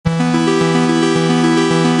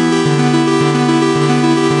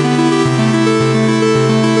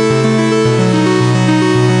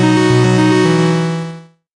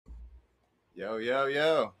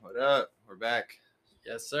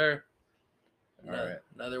Yes, sir. All right.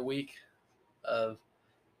 Another week of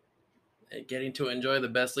getting to enjoy the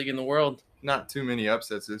best league in the world. Not too many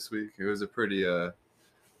upsets this week. It was a pretty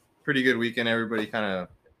good weekend.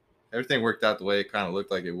 Everything worked out the way it kind of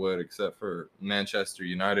looked like it would, except for Manchester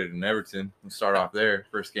United and Everton. We'll start off there.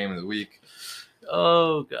 First game of the week.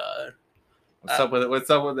 Oh God.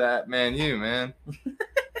 What's up with that Man U, man?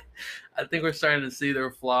 I think we're starting to see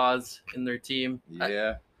their flaws in their team.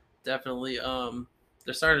 Yeah. Definitely.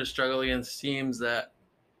 They're starting to struggle against teams that.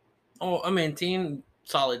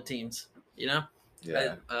 Solid teams. You know.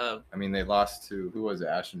 Yeah. I mean, they lost to who was it?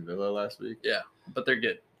 Aston Villa last week. Yeah, but they're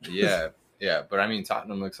good. Yeah. But I mean,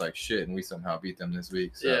 Tottenham looks like shit, and we somehow beat them this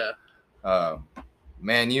week. So, yeah.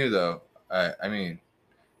 Man U though. I mean,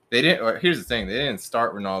 they didn't. Here's the thing: they didn't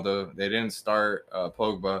start Ronaldo. They didn't start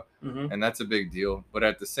Pogba, and that's a big deal. But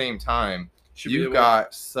at the same time, you've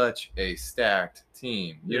got such a stacked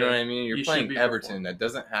team. You know what I mean? You're playing Everton that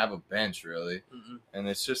doesn't have a bench really, and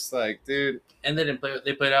it's just like, dude. And they didn't play.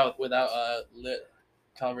 They played out without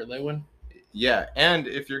Calvert-Lewin. Yeah, and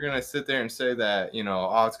if you're gonna sit there and say that,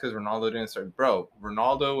 it's because Ronaldo didn't start, bro.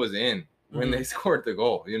 Ronaldo was in when they scored the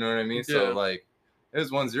goal. You know what I mean? Yeah. So like, it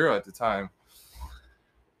was 1-0 at the time.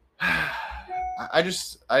 I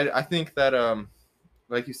think that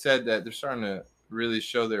like you said, that they're starting to really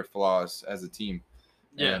show their flaws as a team.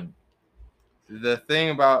 Yeah. And the thing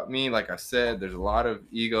about me, like I said, there's a lot of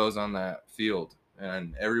egos on that field,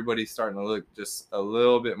 and everybody's starting to look just a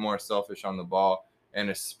little bit more selfish on the ball. And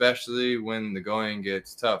especially when the going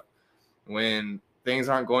gets tough, when things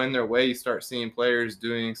aren't going their way, you start seeing players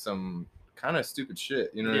doing some kind of stupid shit.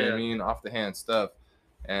 You know what I mean? Off the hand stuff.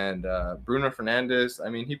 And Bruno Fernandes, I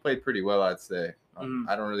mean, he played pretty well, I'd say.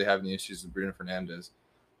 I don't really have any issues with Bruno Fernandes.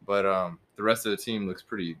 But the rest of the team looks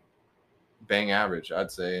pretty bang average, I'd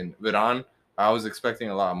say. And Vidal, I was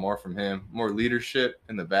expecting a lot more from him. More leadership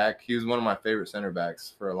in the back. He was one of my favorite center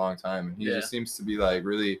backs for a long time. And he just seems to be like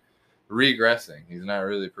really regressing. He's not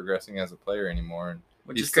really progressing as a player anymore, and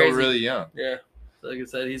he's still really young. Yeah, like I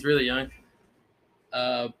said, he's really young.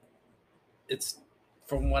 It's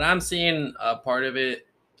from what I'm seeing. Part of it,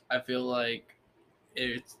 I feel like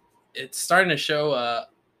it's starting to show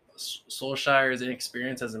Solskjaer's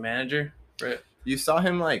inexperience as a manager. Right. You saw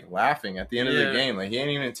him like laughing at the end of the game, like he ain't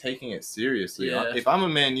even taking it seriously. Yeah. If I'm a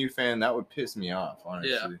Man U fan, that would piss me off,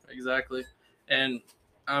 honestly. Yeah, exactly. And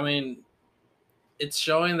I mean, it's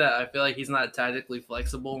showing that I feel like he's not tactically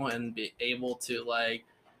flexible and be able to like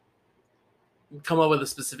come up with a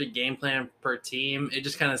specific game plan per team. It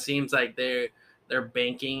just kind of seems like they're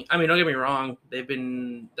banking. I mean, don't get me wrong, they're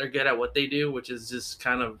good at what they do, which is just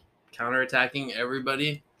kind of counterattacking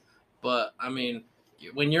everybody. But I mean,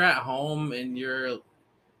 when you're at home and you're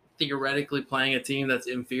theoretically playing a team that's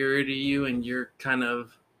inferior to you and you're kind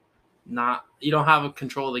of you don't have a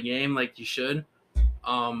control of the game like you should.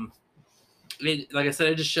 Like I said,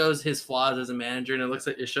 it just shows his flaws as a manager, and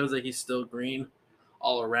it shows that he's still green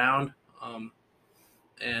all around.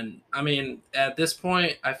 And I mean, at this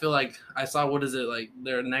point, I feel like I saw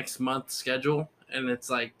their next month schedule, and it's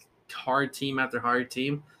like hard team after hard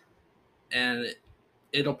team, and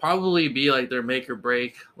it'll probably be like their make or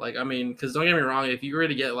break. Like, I mean, because don't get me wrong, if you were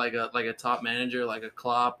to get like a top manager like a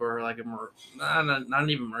Klopp or like not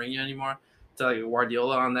even Mourinho anymore, to like a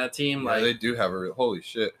Guardiola on that team, yeah, they do have holy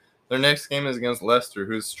shit. Their next game is against Leicester,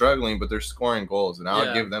 who's struggling, but they're scoring goals, and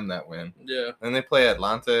I'll give them that win. Yeah. And they play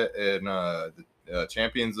Atlanta in the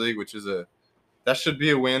Champions League, which is that should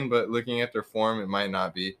be a win, but looking at their form, it might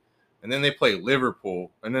not be. And then they play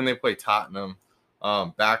Liverpool, and then they play Tottenham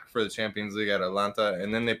back for the Champions League at Atlanta,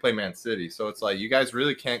 and then they play Man City. So it's like you guys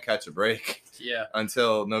really can't catch a break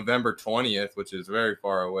until November 20th, which is very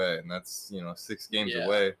far away, and that's 6 games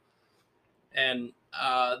away. And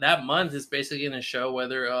that month is basically going to show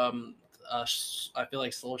whether I feel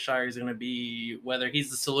like Solskjaer is going to be whether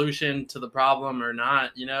he's the solution to the problem or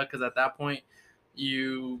not. Because at that point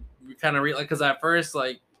you kind of because at first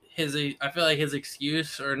I feel like his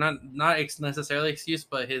excuse, or not necessarily excuse,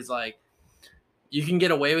 but his like you can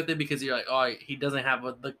get away with it because you're like, oh, he doesn't have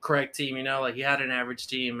the correct team. Like he had an average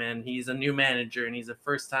team and he's a new manager and he's a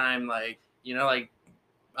first time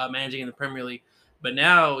managing in the Premier League. But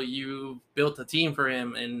now you've built a team for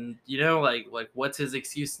him, and like what's his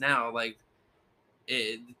excuse now? Like,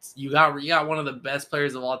 you got one of the best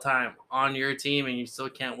players of all time on your team, and you still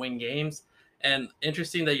can't win games. And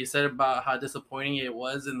interesting that you said about how disappointing it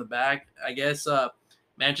was in the back. I guess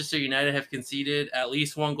Manchester United have conceded at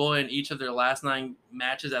least one goal in each of their last 9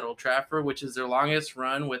 matches at Old Trafford, which is their longest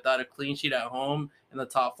run without a clean sheet at home in the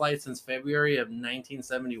top flight since February of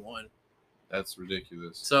 1971. That's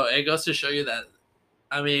ridiculous. So it goes to show you that.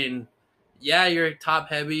 I mean, yeah, you're top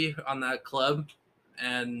heavy on that club,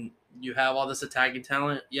 and you have all this attacking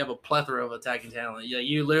talent. You have a plethora of attacking talent. Yeah,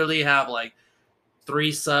 you literally have like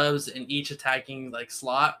three subs in each attacking like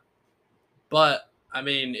slot. But I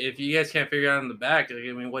mean, if you guys can't figure it out in the back, like,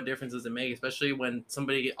 I mean, what difference does it make? Especially when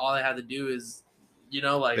somebody all they had to do is,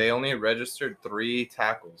 like They only registered 3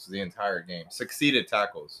 tackles the entire game. Succeeded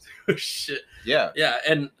tackles. shit. Yeah. Yeah,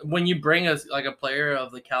 and when you bring us like a player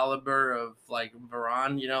of the caliber of like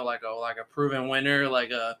Varane, like a proven winner,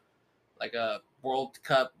 like a World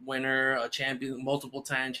Cup winner, a champion, multiple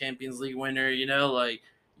time Champions League winner, like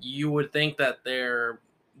you would think that their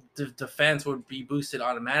defense would be boosted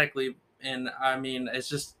automatically. And I mean, it's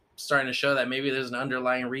just starting to show that maybe there's an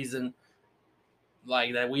underlying reason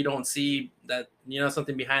like that we don't see that,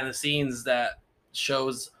 something behind the scenes that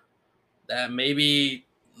shows that maybe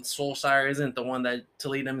Solskjaer isn't the one that to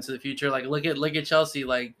lead them into the future. Like look at Chelsea.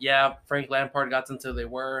 Like yeah, Frank Lampard got them to they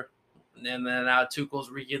were, and then now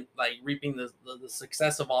Tuchel's reaping the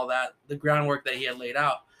success of all that, the groundwork that he had laid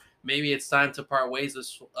out. Maybe it's time to part ways with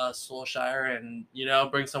Solskjaer and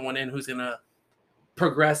bring someone in who's gonna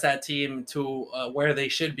progress that team to where they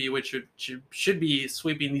should be, which should be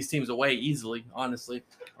sweeping these teams away easily. Honestly,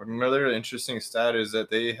 Another interesting stat is that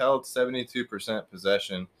they held 72%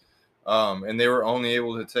 possession. And they were only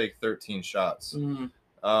able to take 13 shots.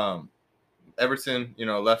 Everton,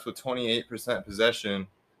 left with 28% possession,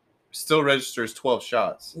 still registers 12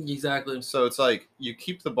 shots. Exactly. So it's like you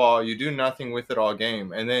keep the ball, you do nothing with it all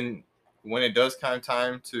game, and then when it does come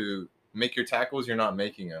time to make your tackles, you're not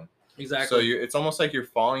making them. Exactly. So it's almost like you're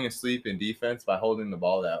falling asleep in defense by holding the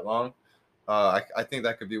ball that long. I think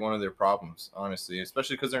that could be one of their problems, honestly,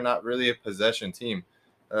 especially because they're not really a possession team.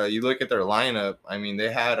 You look at their lineup. I mean,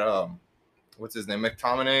 they had what's his name,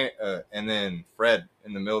 McTominay, and then Fred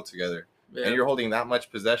in the middle together, and you're holding that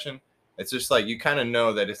much possession. It's just like you kind of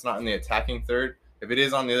know that it's not in the attacking third. If it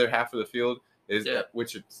is on the other half of the field,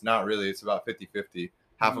 which it's not really. It's about 50-50.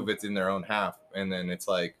 Half of it's in their own half, and then it's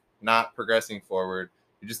like not progressing forward.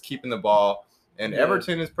 You're just keeping the ball, and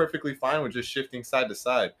Everton is perfectly fine with just shifting side to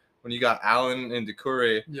side. When you got Allen and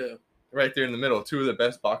Doucouré right there in the middle, two of the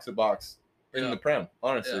best box-to-box in the Prem,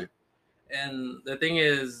 honestly. And the thing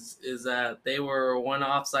is that they were one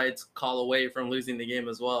offsides call away from losing the game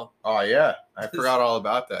as well. Oh, yeah. I forgot all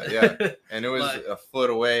about that, yeah. And it was a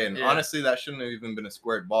foot away, and honestly, that shouldn't have even been a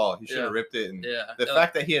squared ball. He should have ripped it. And the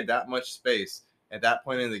fact that he had that much space at that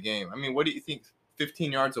point in the game, I mean, what do you think?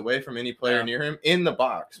 15 yards away from any player near him in the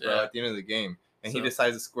box, bro, at the end of the game. And he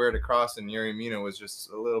decides to square it across, and Yuri Mina was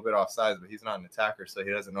just a little bit offsides, but he's not an attacker, so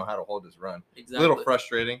he doesn't know how to hold his run. Exactly. A little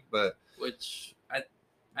frustrating, but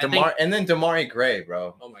I think, and then Damari Gray,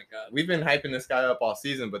 bro. Oh my god, we've been hyping this guy up all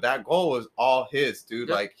season, but that goal was all his, dude.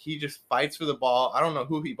 Yep. Like he just fights for the ball. I don't know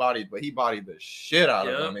who he bodied, but he bodied the shit out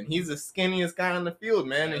of him, and he's the skinniest guy on the field,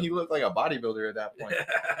 man. And he looked like a bodybuilder at that point.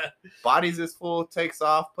 Bodies his full, takes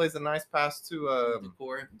off, plays a nice pass to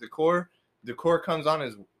Decor comes on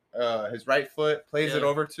his right foot, plays it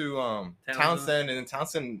over to Townsend, and then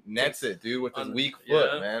Townsend nets it, dude, with his weak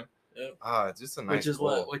foot, man. Yep. It's just a nice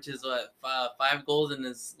goal. Which is what 5 goals in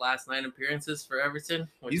his last 9 appearances for Everton.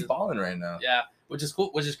 He's balling right now. Yeah, which is cool.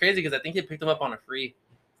 Which is crazy because I think he picked him up on a free.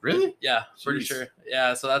 Really? Yeah, pretty sure.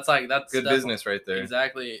 Yeah, so that's good business right there.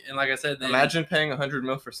 Exactly, and like I said, imagine paying $100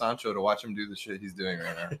 million for Sancho to watch him do the shit he's doing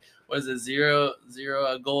right now. What is it? 0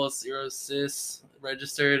 goals, 0 assists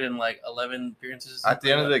registered in like 11 appearances. At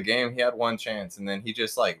the end of the game, he had one chance, and then he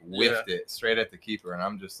just like whiffed it straight at the keeper, and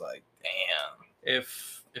I'm just like, damn.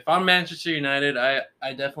 If I'm Manchester United, I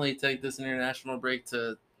definitely take this international break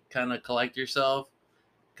to kind of collect yourself,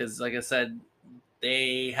 because like I said,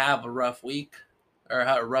 they have a rough week or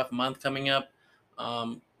a rough month coming up.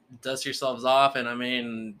 Dust yourselves off, and I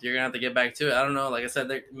mean, you're gonna have to get back to it. I don't know. Like I said,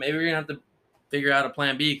 maybe you're gonna have to figure out a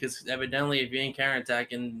plan B, because evidently, if you ain't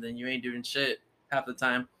counterattacking, then you ain't doing shit half the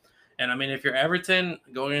time. And I mean, if you're Everton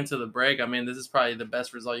going into the break, I mean, this is probably the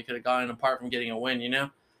best result you could have gotten apart from getting a win,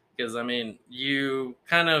 Because, I mean, you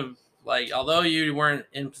kind of, like, although you weren't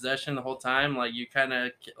in possession the whole time, like, you kind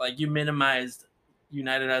of, like, you minimized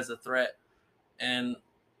United as a threat. And,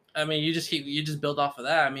 I mean, you just build off of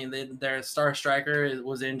that. I mean, their star striker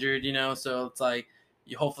was injured, so it's like,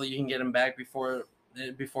 hopefully you can get him back before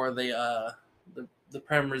the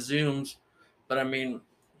Prem resumes. But, I mean,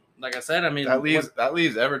 like I said, I mean, that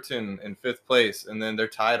leaves Everton in 5th place, and then they're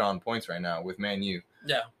tied on points right now with Man U.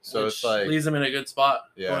 Yeah, so it's like leaves them in a good spot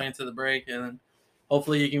going into the break, and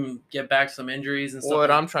hopefully you can get back some injuries and stuff. What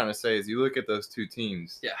I'm trying to say is, you look at those two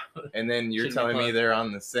teams, yeah, and then you're telling me they're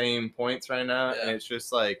on the same points right now, and it's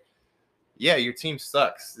just like yeah, your team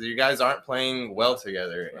sucks. You guys aren't playing well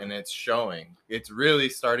together, Right. and it's showing. It's really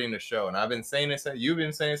starting to show. And I've been saying it you've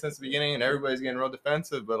been saying it since the beginning, and everybody's getting real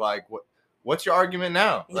defensive. But like, what's your argument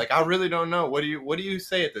now? Like, I really don't know. What do you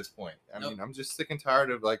say at this point? I mean, I'm just sick and tired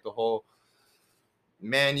of like the whole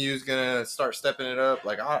Man U's gonna start stepping it up.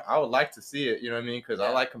 Like, I would like to see it. You know what I mean? Because I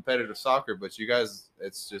like competitive soccer, but you guys,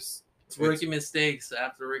 it's rookie mistakes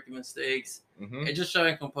after rookie mistakes. Mm-hmm. It's just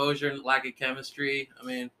showing composure and lack of chemistry. I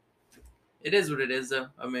mean, it is what it is, though.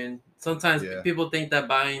 I mean, sometimes people think that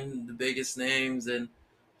buying the biggest names and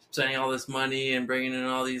spending all this money and bringing in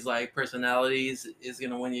all these like personalities is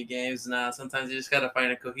gonna win you games. Nah, sometimes you just gotta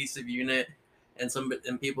find a cohesive unit and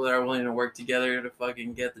people that are willing to work together to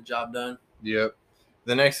fucking get the job done. Yep.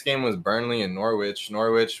 The next game was Burnley and Norwich.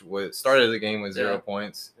 Norwich started the game with 0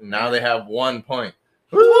 points, and now they have 1 point.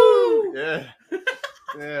 Woo! Yeah.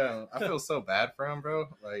 Yeah. I feel so bad for them, bro.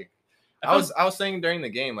 Like, I was saying during the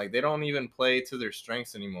game, like, they don't even play to their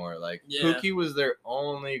strengths anymore. Like, Pookie was their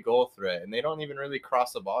only goal threat, and they don't even really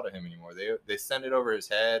cross the ball to him anymore. They send it over his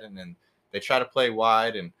head, and then they try to play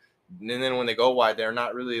wide, and then when they go wide, they're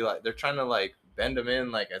not really like, they're trying to like bend them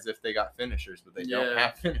in like as if they got finishers, but they don't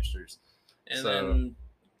have finishers. And then,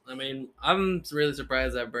 I mean, I'm really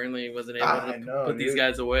surprised that Burnley wasn't able to put these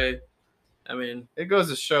guys away. I mean, it goes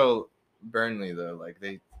to show Burnley though, like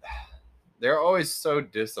they're always so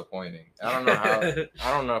disappointing. I don't know how.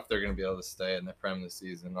 I don't know if they're gonna be able to stay in the Prem this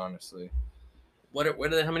season, honestly. How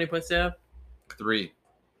many points do they have? 3.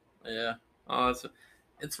 Yeah. Oh,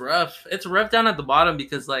 it's rough. It's rough down at the bottom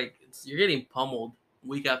because like you're getting pummeled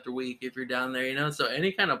week after week if you're down there, you know. So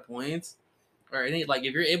any kind of points or any like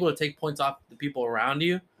if you're able to take points off the people around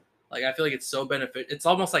you, like I feel like it's so benefit. It's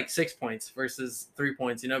almost like 6 points versus 3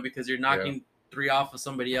 points, you know, because you're knocking 3 off of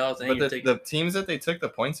somebody else. And but the teams that they took the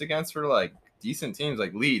points against were like decent teams,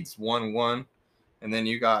 like Leeds 1-1, and then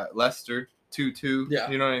you got Leicester 2-2. Yeah,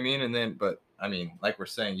 you know what I mean. And then, but I mean, like we're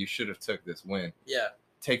saying, you should have took this win. Yeah,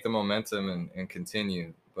 take the momentum and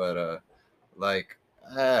continue. But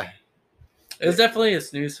it was definitely a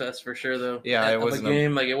snooze fest for sure, though. Yeah, it was a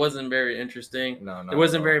game. Like it wasn't very interesting. No, there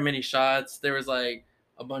wasn't very many shots. There was like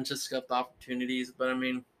a bunch of scuffed opportunities, but I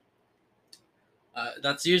mean,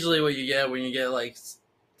 that's usually what you get when you get like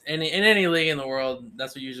in any league in the world.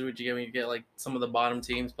 That's usually what you get when you get like some of the bottom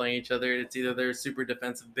teams playing each other. It's either they're super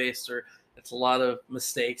defensive based or it's a lot of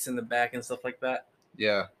mistakes in the back and stuff like that.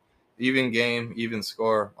 Yeah. Even game, even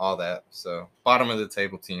score, all that. So bottom of the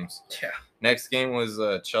table teams. Yeah. Next game was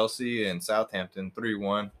Chelsea and Southampton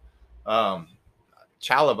 3-1.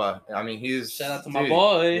 Chalobah, I mean, shout out to my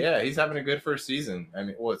boy. Yeah, he's having a good first season. I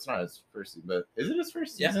mean, well, it's not his first season, but is it his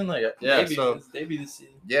first season? Like, maybe his debut this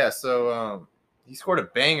season. Yeah, so he scored a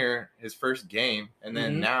banger his first game, and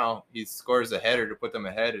then now he scores a header to put them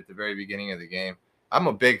ahead at the very beginning of the game. I'm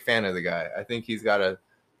a big fan of the guy. I think he's got a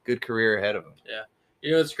good career ahead of him. Yeah.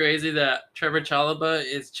 You know, it's crazy that Trevor Chalobah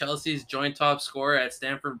is Chelsea's joint top scorer at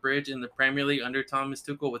Stamford Bridge in the Premier League under Thomas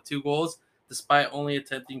Tuchel with 2 goals, despite only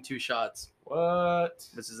attempting 2 shots. What?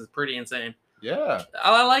 Which is pretty insane. Yeah.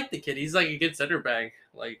 I like the kid. He's like a good center back.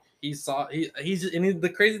 Like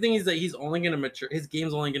the crazy thing is that he's only gonna mature. His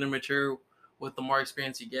game's only gonna mature with the more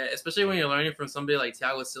experience you get, especially when you're learning from somebody like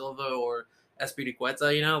Thiago Silva or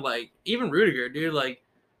Espiricueta. You know, like even Rudiger, dude. Like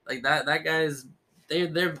that guy's.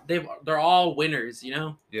 They're all winners, you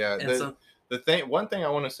know. Yeah. One thing I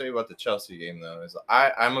want to say about the Chelsea game though is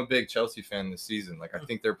I'm a big Chelsea fan this season. Like I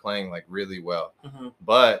think they're playing like really well,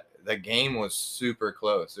 but the game was super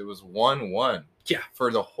close. It was 1-1. Yeah.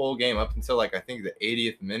 For the whole game up until like I think the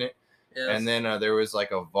 80th minute, and then there was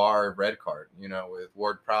like a VAR red card, you know, with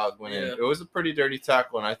Ward-Prowse winning. Yeah. It was a pretty dirty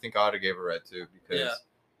tackle, and I think I ought to give a red too because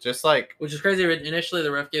just like which is crazy. Initially,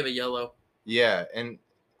 the ref gave a yellow. Yeah, and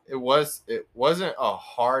it wasn't a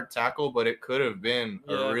hard tackle, but it could have been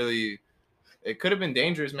it could have been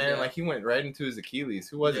dangerous, man. Like he went right into his Achilles.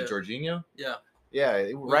 Who was it? Jorginho? Yeah.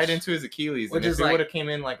 Yeah, right into his Achilles. And if it would have came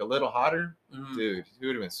in like a little hotter, dude, he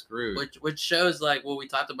would have been screwed. Which shows like what we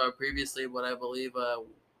talked about previously, but I believe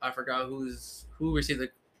I forgot who received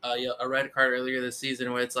a red card earlier this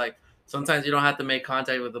season, where it's like sometimes you don't have to make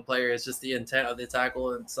contact with the player. It's just the intent of the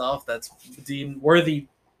tackle itself that's deemed worthy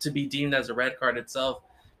to be deemed as a red card itself.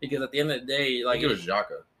 Because at the end of the day, like I think it was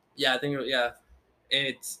Xhaka. Yeah, I think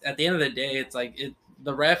it's at the end of the day, it's like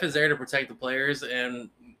the ref is there to protect the players, and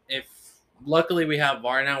if luckily we have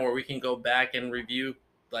VAR now where we can go back and review.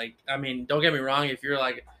 Like, I mean, don't get me wrong, if you're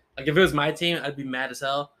like if it was my team, I'd be mad as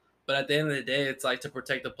hell. But at the end of the day, it's like to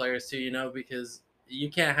protect the players too, you know, because you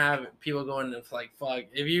can't have people going like fuck.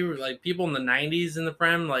 If you like people in the 90s in the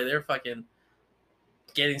Prem, like they're fucking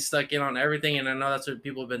getting stuck in on everything, and I know that's what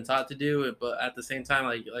people have been taught to do. But at the same time,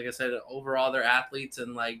 like I said, overall they're athletes,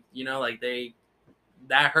 and like like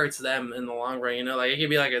that hurts them in the long run. Like it could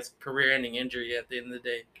be like a career-ending injury at the end of the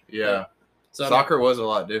day. Yeah. So soccer was a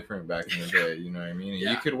lot different back in the day. You know what I mean?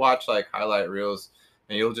 Yeah. You could watch like highlight reels,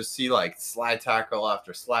 and you'll just see like slide tackle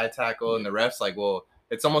after slide tackle, and the refs like, well,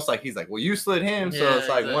 it's almost like he's like, well, you slid him, so it's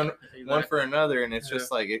like one for another, and it's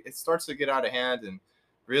just like it starts to get out of hand, and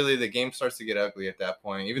really the game starts to get ugly at that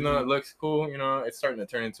point. Even though it looks cool, it's starting to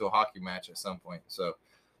turn into a hockey match at some point. So,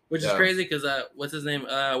 which is crazy because what's his name?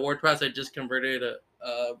 Ward Prowse had just converted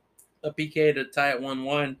a PK to tie it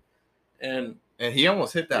 1-1, and he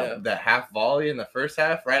almost hit that half volley in the first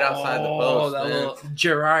half right outside the post. That little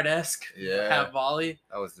Gerrard-esque half volley.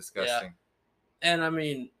 That was disgusting. Yeah. And I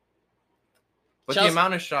mean, but the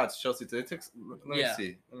amount of shots Chelsea took, let me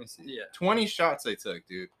see. Yeah. 20 shots they took,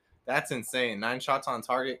 dude. That's insane. 9 shots on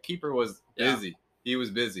target. Keeper was busy. Yeah. He was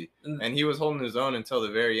busy. And he was holding his own until the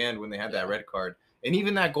very end when they had that red card. And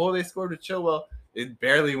even that goal they scored with Chilwell, it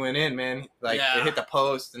barely went in, man. Like it hit the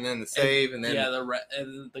post and then the save and then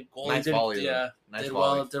the goal. Nice volley. Nice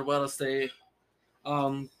volley. Did well to stay.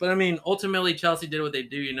 But I mean, ultimately Chelsea did what they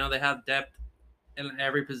do. They have depth in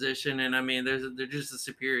every position, and I mean, they're just a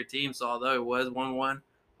superior team. So although it was 1-1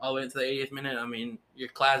 all the way into the 80th minute, I mean, your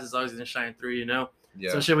class is always going to shine through.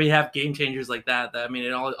 Yeah. So should we have game changers like that? I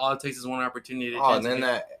mean, all it takes is one opportunity. And then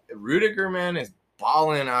that Rudiger, man, is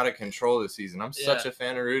balling out of control this season. I'm such a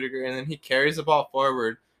fan of Rudiger. And then he carries the ball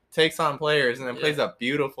forward, takes on players, and then plays a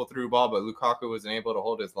beautiful through ball. But Lukaku wasn't able to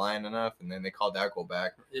hold his line enough, and then they called that goal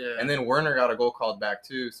back. Yeah. And then Werner got a goal called back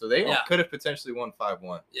too. So they could have potentially won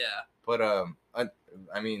 5-1. Yeah. But I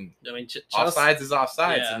mean, offsides is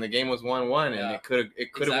offsides, and the game was 1-1, and it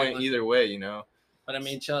could have went either way, But I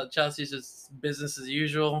mean, Chelsea's just business as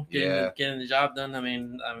usual, getting the job done. I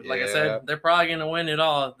mean, like I said, they're probably gonna win it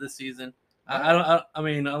all this season. I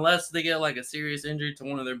mean, unless they get like a serious injury to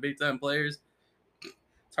one of their big time players,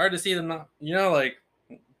 it's hard to see them not, like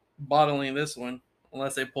bottling this one,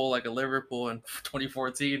 unless they pull like a Liverpool in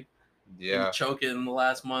 2014, and choke it in the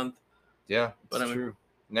last month. Yeah, but true.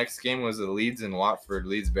 Next game was the Leeds and Watford.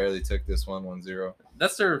 Leeds barely took this one 1-0.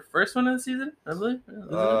 That's their first one of the season, I believe.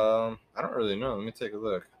 I don't really know. Let me take a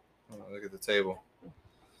look. Look at the table.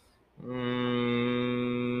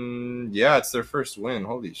 Yeah, it's their first win.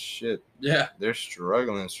 Holy shit. Yeah. They're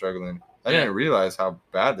struggling. I didn't realize how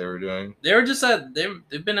bad they were doing. They were just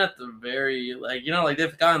they've been at the very,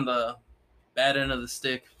 they've gotten the bad end of the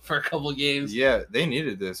stick for a couple games. Yeah, they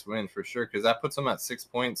needed this win for sure because that puts them at 6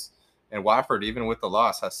 points. And Watford, even with the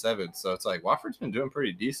loss, has 7. So it's like Watford's been doing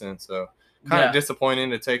pretty decent. So kind of disappointing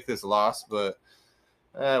to take this loss, but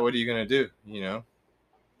what are you going to do?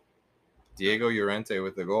 Diego Llorente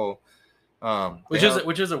with the goal. Which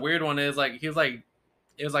is a weird one. It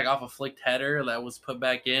was off a flicked header that was put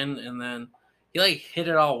back in, and then he hit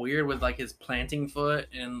it all weird with his planting foot,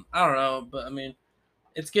 and I don't know, but I mean,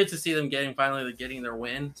 it's good to see them finally getting their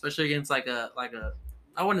win, especially against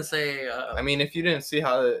I wouldn't say. I mean, if you didn't see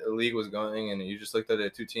how the league was going and you just looked at the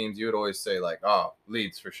two teams, you would always say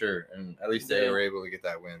Leeds for sure, and at least they were able to get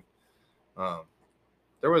that win.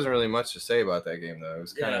 There wasn't really much to say about that game though. It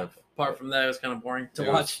was kind of apart from that, it was kind of boring to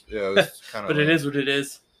watch. It was kind of. But it is what it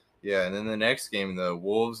is. Yeah, and then the next game, the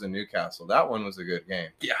Wolves and Newcastle, that one was a good game.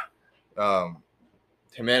 Yeah.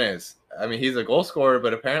 Jimenez, I mean, he's a goal scorer,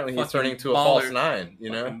 but apparently he's turning to a false 9.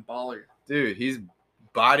 Baller. Dude, he's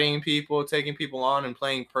bodying people, taking people on, and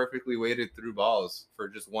playing perfectly weighted through balls for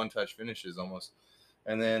just one-touch finishes almost.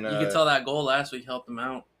 And then you can tell that goal last week helped him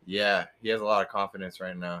out. Yeah, he has a lot of confidence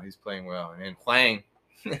right now. He's playing well. And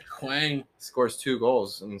Hwang scores 2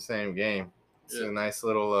 goals in the same game. It's a nice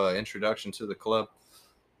little introduction to the club.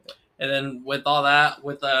 And then with all that,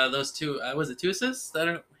 with those 2, was it 2 assists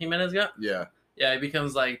that Jimenez got? Yeah. Yeah, he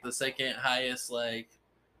becomes the second highest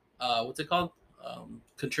what's it called?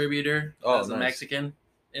 Contributor as a Mexican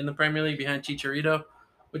in the Premier League behind Chicharito,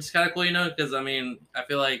 which is kind of cool, because I mean, I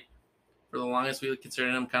feel like for the longest we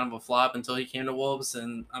considered him kind of a flop until he came to Wolves,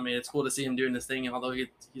 and I mean, it's cool to see him doing this thing, although he's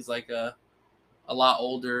a lot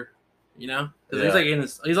older,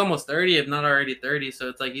 because he's almost 30, if not already 30, so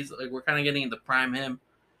it's we're kind of getting the prime him.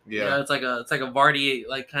 Yeah, it's like a Vardy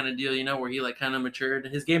kind of deal, where he kind of matured.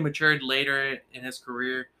 His game matured later in his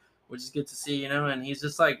career, which is good to see, and he's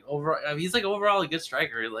just overall a good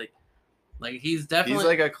striker. He's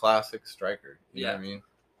definitely he's a classic striker. You know what I mean?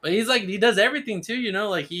 But he does everything too,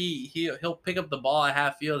 he'll pick up the ball at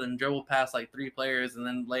half field and dribble past 3 players and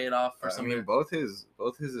then lay it off for something. I mean, both his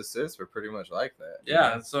assists were pretty much like that.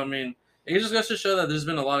 Yeah, so I mean, it just goes to show that there's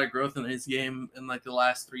been a lot of growth in his game in the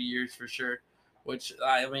last 3 years for sure. which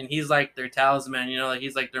I mean, he's like their talisman. You know, like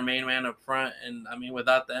he's like their main man up front. And I mean,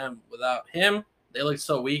 without him, they looked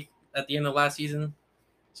so weak at the end of last season.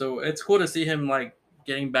 So it's cool to see him like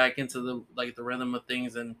getting back into the rhythm of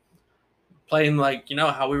things and playing like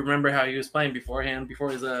how we remember how he was playing beforehand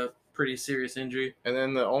before his pretty serious injury. And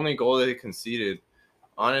then the only goal that he conceded,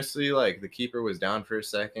 honestly, like the keeper was down for a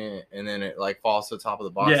second, and then it like falls to the top of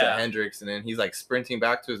the box at Hendricks, and then he's like sprinting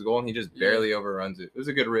back to his goal, and he just barely overruns it. It was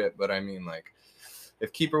a good rip, but I mean, like,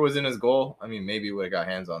 if keeper was in his goal, I mean, maybe he would have got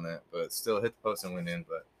hands on that, but still hit the post and went in.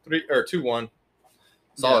 But 2-1,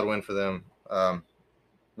 solid win for them.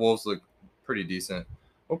 Wolves look pretty decent.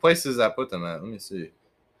 What place does that put them at? Let me see.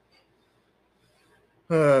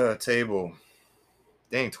 Table.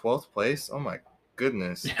 Dang, 12th place? Oh my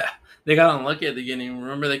goodness. Yeah, they got unlucky at the beginning.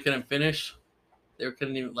 Remember, they couldn't finish. They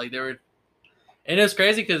couldn't even they were, and it was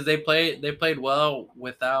crazy because they played well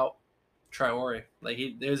without Traore. Like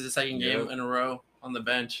there was the second game in a row on the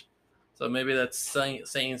bench, so maybe that's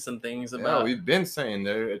saying some things about. Yeah, we've been saying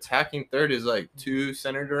their attacking third is like too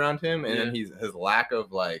centered around him, and then his lack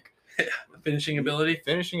of like finishing ability,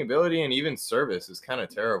 and even service is kind of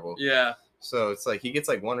terrible. Yeah. So it's like he gets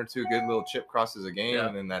like one or two good little chip crosses a game,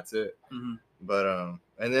 and then that's it. Mm-hmm. But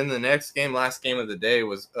and then the next game, last game of the day,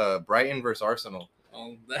 was Brighton versus Arsenal.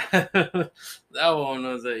 Oh, that one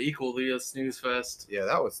was equally a snooze fest. Yeah,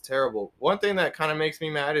 that was terrible. One thing that kind of makes me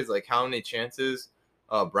mad is like how many chances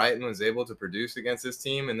Brighton was able to produce against this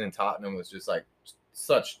team, and then Tottenham was just like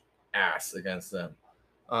such ass against them.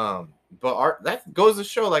 But that goes to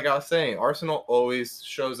show, like I was saying, Arsenal always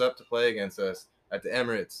shows up to play against us at the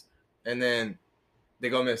Emirates, and then they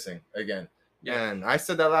go missing again. Yeah. And I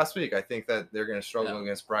said that last week. I think that they're going to struggle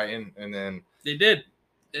against Brighton, and then they did.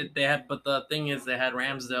 But the thing is, they had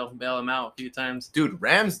Ramsdale bail him out a few times. Dude,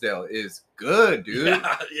 Ramsdale is good, dude.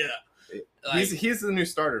 Yeah. He's the new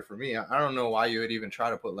starter for me. I don't know why you would even try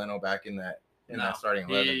to put Leno back in that starting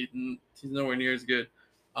 11. He's nowhere near as good.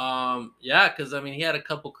 Because I mean, he had a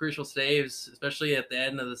couple crucial saves, especially at the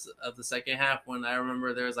end of the second half when I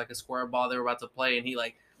remember there was like a square ball they were about to play, and he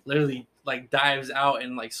like literally like dives out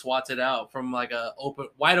and like swats it out from like a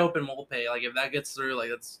wide open Molpe. Like if that gets through, like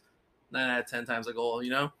that's 9 out of 10 times a goal,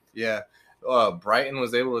 Yeah. Brighton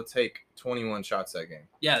was able to take 21 shots that game.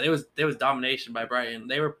 Yeah, there was domination by Brighton.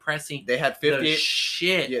 They were pressing. They had 58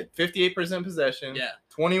 shit. Yeah, 58% possession. Yeah.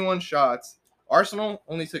 21 shots. Arsenal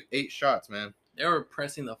only took 8 shots, man. They were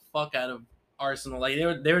pressing the fuck out of Arsenal. Like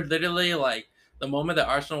they were literally like the moment that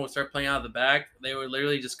Arsenal would start playing out of the back, they would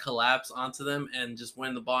literally just collapse onto them and just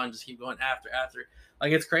win the ball and just keep going after.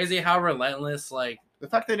 Like it's crazy how relentless like the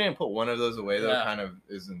fact they didn't put one of those away though kind of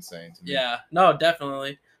is insane to me. Yeah, no,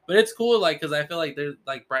 definitely. But it's cool, like, because I feel like they're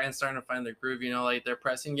like Brighton's starting to find their groove. Like their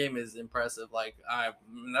pressing game is impressive. Like,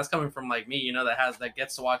 that's coming from like me, that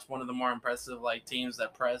gets to watch one of the more impressive like teams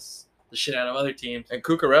that press the shit out of other teams. And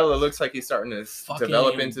Cucurella looks like he's starting to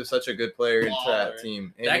develop into such a good player into that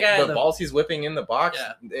team. And that guy, the balls he's whipping in the box,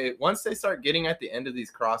 once they start getting at the end of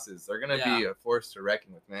these crosses, they're gonna be a force to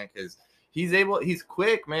reckon with, man. Because he's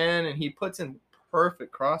quick, man, and he puts in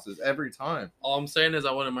perfect crosses every time. All I'm saying is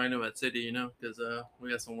I wouldn't mind him at City, because we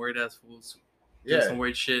got some weird ass fools. Yeah, some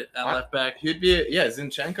weird shit at left back. He'd be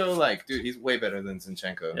Zinchenko. Like, dude, he's way better than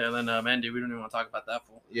Zinchenko. Yeah, and then Mendy, we don't even want to talk about that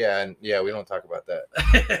fool. Yeah, we don't talk about that.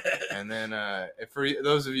 And then, for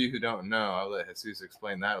those of you who don't know, I'll let Jesus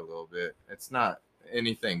explain that a little bit. It's not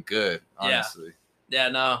anything good, honestly. Yeah,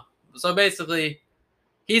 no. So basically,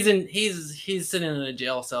 he's sitting in a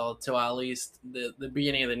jail cell till at least the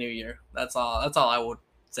beginning of the new year. That's all I would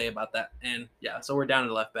say about that. And so we're down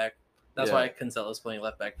to left back. That's why Cancelo's playing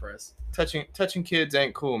left back for us. Touching kids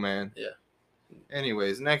ain't cool, man. Yeah.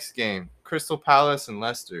 Anyways, next game. Crystal Palace and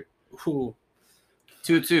Leicester. Ooh.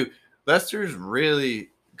 2-2. Leicester's really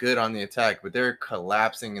good on the attack, but they're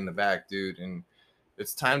collapsing in the back, dude. And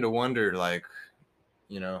it's time to wonder, like,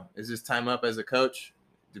 is this time up as a coach?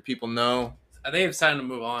 Do people know? I think it's time to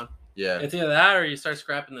move on. Yeah. It's either that or you start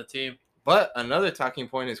scrapping the team. But another talking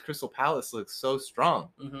point is Crystal Palace looks so strong.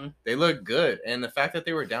 Mm-hmm. They look good. And the fact that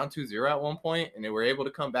they were down 2-0 at one point and they were able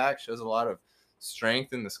to come back shows a lot of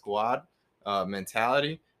strength in the squad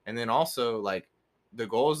mentality. And then also, like, the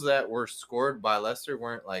goals that were scored by Leicester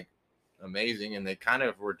weren't, like, amazing. And they kind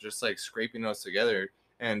of were just, like, scraping those together.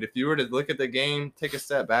 And if you were to look at the game, take a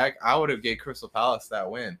step back, I would have gave Crystal Palace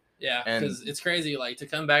that win. Yeah, because it's crazy. Like, to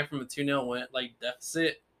come back from a 2-0 win, like,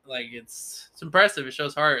 deficit, like, it's impressive. It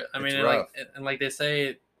shows heart. I mean, like they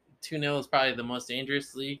say, 2-0 is probably the most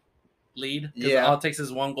dangerous lead. Because all it takes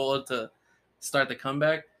is one goal to start the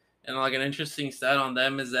comeback. And, like, an interesting stat on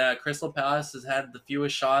them is that Crystal Palace has had the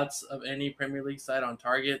fewest shots of any Premier League side on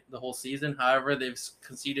target the whole season. However, they've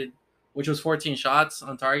conceded which was 14 shots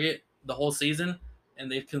on target the whole season,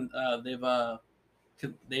 and they've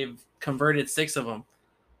converted 6 of them,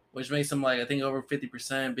 which makes them like I think over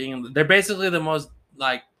 50%. They're basically the most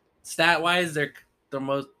like stat wise they're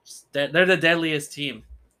the deadliest team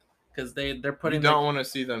because they're You putting don't want to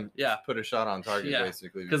see them yeah put a shot on target, yeah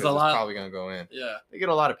basically, because because a it's lot probably going to go in. yeah They get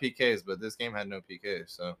a lot of PKs, but this game had no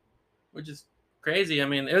PKs. So, which is crazy. I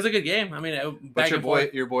mean, it was a good game. I mean, but back and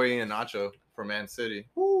forth. your boy Ian Nacho from Man City,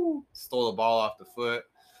 stole the ball off the foot.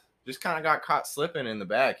 Just kind of got caught slipping in the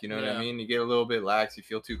back. You know what I Yeah. mean? You get a little bit lax, you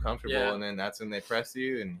feel too comfortable, Yeah. and then that's when they press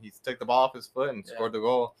you, and he took the ball off his foot and Yeah. scored the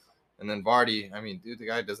goal. And then Vardy, I mean, dude, the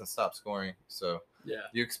guy doesn't stop scoring. So Yeah.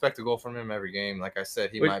 you expect a goal from him every game. Like I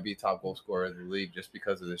said, he might be top goal scorer of the league just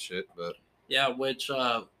because of this shit. But yeah, which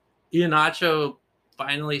Iheanacho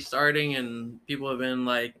finally starting, and people have been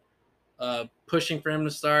like pushing for him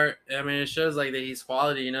to start. I mean, it shows like that he's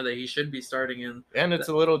quality. You know that he should be starting, and it's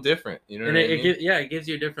a little different. You know and what I mean? it gives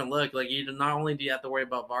you a different look. Like you not only do you have to worry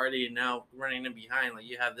about Vardy and now running in behind, like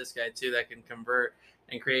you have this guy too that can convert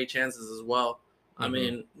and create chances as well. I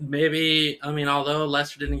mean, although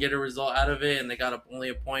Leicester didn't get a result out of it and they got only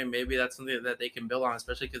a point, maybe that's something that they can build on,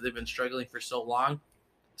 especially because they've been struggling for so long,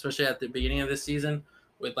 especially at the beginning of this season.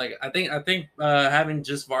 With like, I think having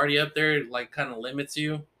just Vardy up there like kind of limits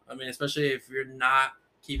you. I mean, especially if you're not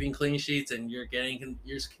keeping clean sheets and you're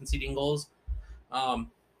conceding goals.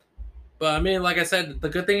 Um, but I mean, like I said, the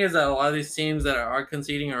good thing is that a lot of these teams that are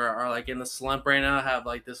conceding or are like in the slump right now have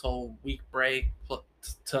like this whole week break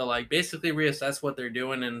to like basically reassess what they're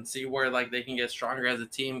doing and see where like they can get stronger as a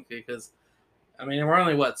team. Because I mean, we're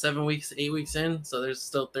only 7 weeks, 8 weeks in, so there's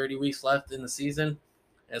still 30 weeks left in the season,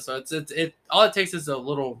 and so it all it takes is a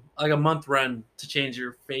little like a month run to change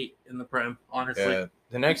your fate in the Prem. Honestly, Yeah.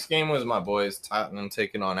 The next game was my boys Tottenham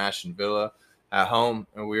taking on Aston Villa at home,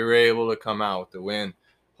 and we were able to come out with the win.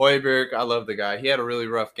 Højbjerg, I love the guy. He had a really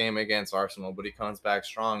rough game against Arsenal, but he comes back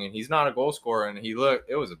strong, and he's not a goal scorer. And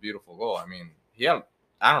it was a beautiful goal. I mean,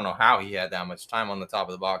 I don't know how he had that much time on the top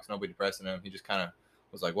of the box, nobody pressing him. He just kind of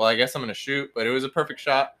was like, well, I guess I'm going to shoot, but it was a perfect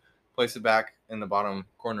shot. Place it back in the bottom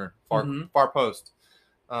corner, far post.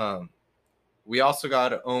 We also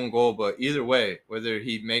got an own goal, but either way, whether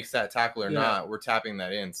he makes that tackle or not, we're tapping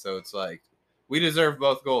that in. So it's like we deserve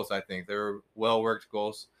both goals. I think they were well worked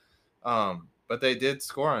goals, but they did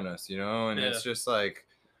score on us, and it's just like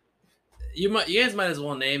you guys might as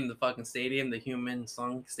well name the fucking stadium the Human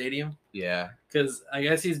Song Stadium. Yeah, because I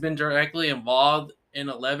guess he's been directly involved in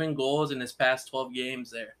 11 goals in his past 12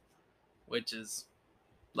 games there, which is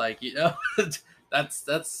like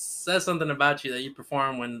that says something about you that you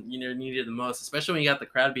perform when you're needed the most, especially when you got the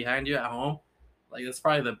crowd behind you at home. Like that's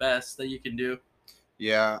probably the best that you can do.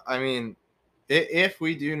 Yeah, I mean, if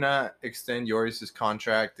we do not extend Joris's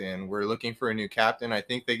contract and we're looking for a new captain, I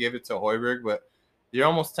think they give it to Højbjerg, but you're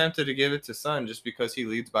almost tempted to give it to Son just because he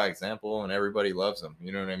leads by example and everybody loves him.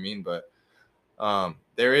 You know what I mean? But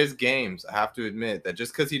there is games, I have to admit, that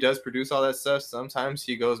just because he does produce all that stuff, sometimes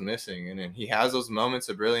he goes missing, and he has those moments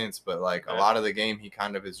of brilliance, but like a lot of the game, he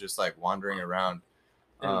kind of is just like wandering around.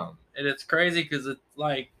 And it's crazy because it's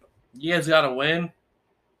like you guys got to win,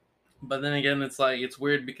 but then again, it's like it's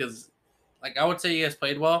weird because like I would say you guys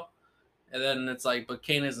played well, and then it's like, but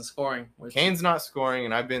Kane isn't scoring. Kane's not scoring,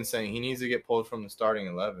 and I've been saying he needs to get pulled from the starting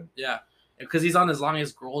 11. Yeah, because he's on his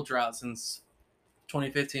longest goal drought since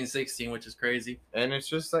 2015-16, which is crazy. And it's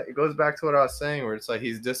just like it goes back to what I was saying, where it's like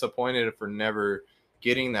he's disappointed for never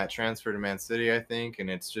getting that transfer to Man City, I think, and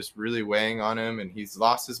it's just really weighing on him, and he's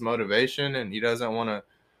lost his motivation, and he doesn't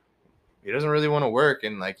really want to work.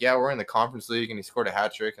 And like, yeah, we're in the Conference League, and he scored a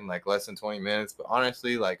hat trick in like less than 20 minutes, but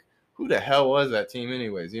honestly, like, who the hell was that team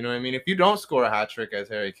anyways? You know what I mean? If you don't score a hat trick as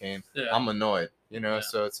Harry Kane, I'm annoyed,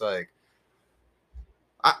 so it's like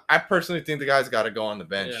I personally think the guy's got to go on the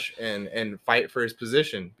bench and fight for his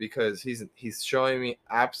position, because he's showing me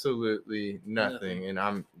absolutely nothing. And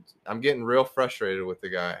I'm getting real frustrated with the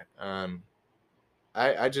guy.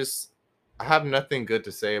 I have nothing good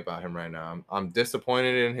to say about him right now. I'm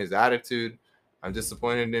disappointed in his attitude. I'm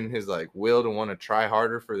disappointed in his like will to want to try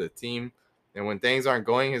harder for the team. And when things aren't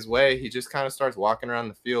going his way, he just kind of starts walking around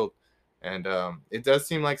the field. And it does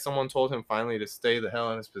seem like someone told him finally to stay the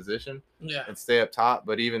hell in his position and stay up top.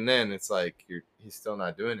 But even then, it's like he's still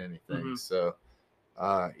not doing anything. So,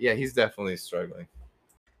 yeah, he's definitely struggling.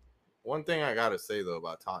 One thing I got to say, though,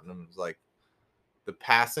 about Tottenham is like the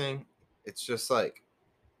passing. It's just like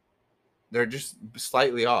they're just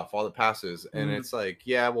slightly off all the passes. And it's like,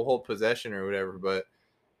 yeah, we'll hold possession or whatever. But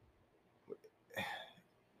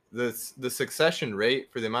the succession rate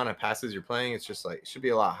for the amount of passes you're playing, it's just like it should be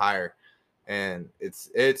a lot higher. and it's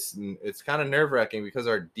kind of nerve wracking because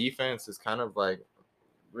our defense is kind of like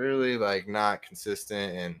really like not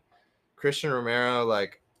consistent, and Christian Romero,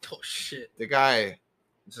 like Oh shit. the guy,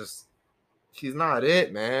 just he's not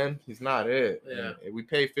it, man. He's not it. Yeah. And we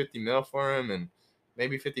paid 50 mil for him, and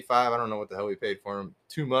maybe 55. I don't know what the hell we paid for him.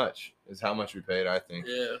 Too much is how much we paid, I think.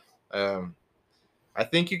 Yeah. Um, I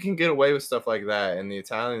think you can get away with stuff like that in the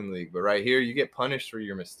Italian league, but right here you get punished for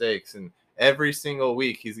your mistakes, and every single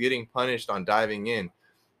week he's getting punished on diving in.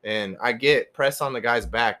 And I get press on the guy's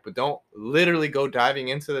back, but don't literally go diving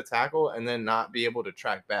into the tackle and then not be able to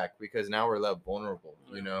track back, because now we're left vulnerable,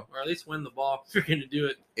 you know? Or at least win the ball if you're going to do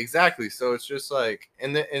it. Exactly. So it's just like,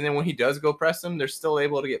 and then when he does go press them, they're still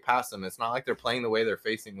able to get past them. It's not like they're playing the way they're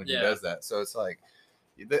facing when he does that. So it's like,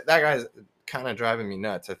 that guy's kind of driving me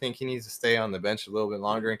nuts. I think he needs to stay on the bench a little bit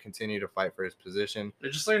longer and continue to fight for his position. They're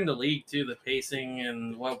just learning the league too, the pacing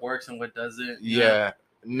and what works and what doesn't. Yeah.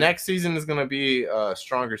 Next season is going to be a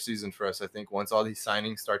stronger season for us, I think, once all these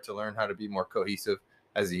signings start to learn how to be more cohesive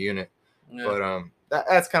as a unit. Yeah. But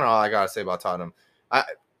that's kind of all I got to say about Tottenham.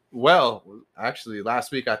 Actually,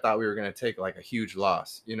 last week I thought we were going to take like a huge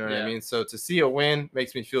loss. You know what I mean? So to see a win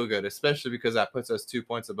makes me feel good, especially because that puts us 2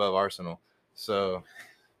 points above Arsenal. So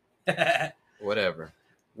whatever.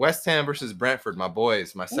 West Ham versus Brentford, my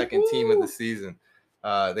boys, my second team of the season.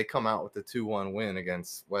 They come out with a 2-1 win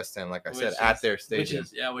against West Ham, like I said, at their stadium.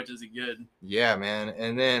 Which is good. Yeah, man.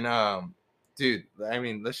 And then, dude, I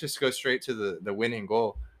mean, let's just go straight to the winning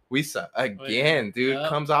goal. Wissa, again, dude,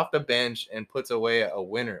 comes off the bench and puts away a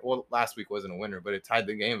winner. Well, last week wasn't a winner, but it tied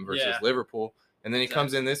the game versus Liverpool. And then he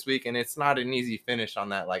comes in this week, and it's not an easy finish on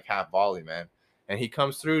that, like, half volley, man. And he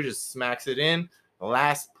comes through, just smacks it in.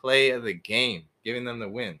 Last play of the game, giving them the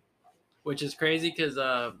win. Which is crazy because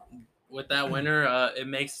with that winner, they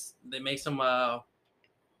make them.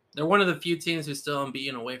 They're one of the few teams who's still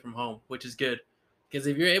unbeaten away from home, which is good. Because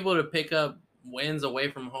if you're able to pick up wins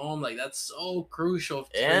away from home, like that's so crucial.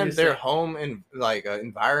 And their home and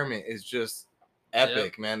environment is just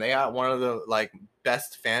epic, man. They got one of the like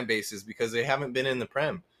best fan bases because they haven't been in the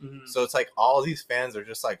Prem. Mm-hmm. So it's like all these fans are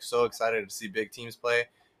just like so excited to see big teams play.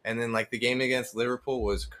 And then like the game against Liverpool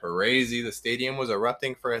was crazy. The stadium was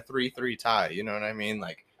erupting for a 3-3 tie. You know what I mean?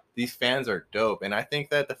 Like these fans are dope. And I think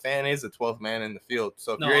that the fan is the 12th man in the field.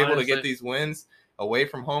 So if you're able to get these wins away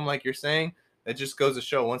from home, like you're saying, it just goes to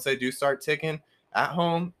show once they do start ticking at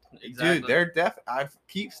home, dude, they're I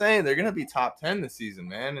keep saying they're going to be top 10 this season,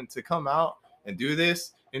 man. And to come out and do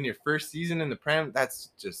this in your first season in the Prem,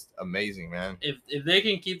 that's just amazing, man. If they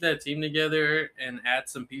can keep that team together and add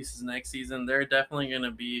some pieces next season, they're definitely going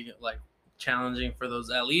to be like challenging for those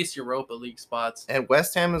at least Europa League spots. And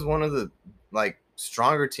West Ham is one of the like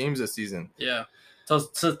stronger teams this season. Yeah. So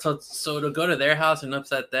to go to their house and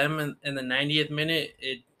upset them in the 90th minute,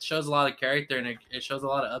 it shows a lot of character and it shows a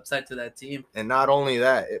lot of upside to that team. And not only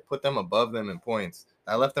that, it put them above them in points.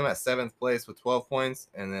 I left them at 7th place with 12 points,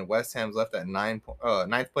 and then West Ham's left at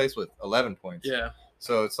 9th place with 11 points. Yeah.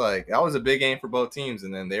 So it's like that was a big game for both teams,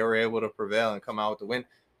 and then they were able to prevail and come out with the win.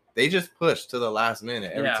 They just pushed to the last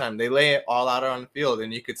minute every time. They lay it all out on the field,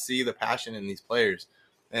 and you could see the passion in these players.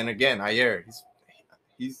 And again, Ayer,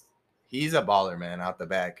 he's a baller, man, out the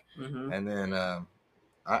back. Mm-hmm. And then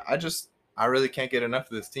I really can't get enough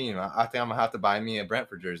of this team. I think I'm gonna have to buy me a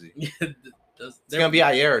Brentford jersey. It's gonna be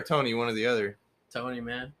Ayer or Tony, one or the other. Tony,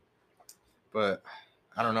 man. But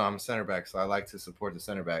I don't know. I'm a center back, so I like to support the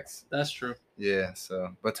center backs. That's true. Yeah.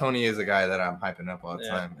 So, but Tony is a guy that I'm hyping up all the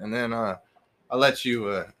time. And then I'll let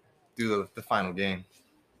you do the final game.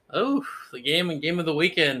 Oh, the game of the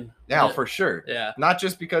weekend. Yeah, for sure. Yeah. Not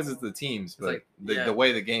just because it's the teams, but the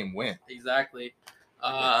way the game went. Exactly.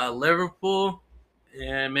 Liverpool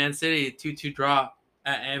and Man City 2-2 draw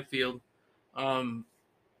at Anfield.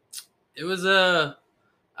 It was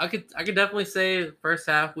I could definitely say first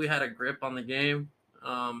half we had a grip on the game.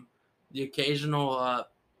 The occasional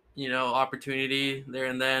opportunity there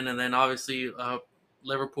and then obviously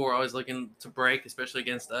Liverpool are always looking to break, especially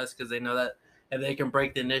against us, because they know that if they can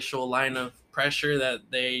break the initial line of pressure, that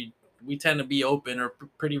we tend to be open or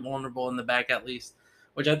pretty vulnerable in the back at least,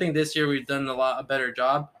 which I think this year we've done a better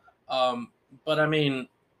job. But I mean,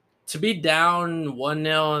 to be down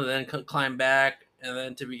 1-0 and then climb back, and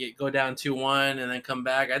then to go down 2-1 and then come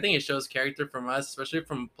back, I think it shows character from us, especially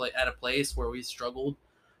from at a place where we struggled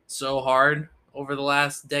so hard over the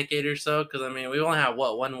last decade or so. Because I mean, we only have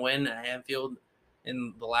one win at Anfield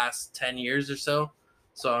in the last 10 years or so.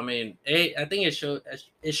 So I mean, I think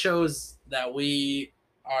it shows that we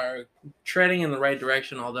are treading in the right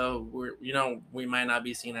direction. Although we might not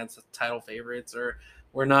be seen as title favorites, or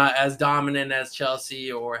we're not as dominant as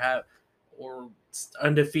Chelsea, or or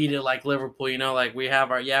undefeated like Liverpool. You know, like we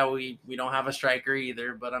have our we don't have a striker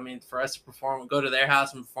either. But I mean, for us to go to their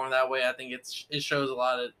house and perform that way, I think it shows a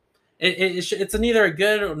lot of it's neither a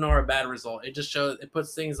good nor a bad result. It just shows it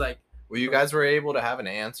puts things like. Well, you guys were able to have an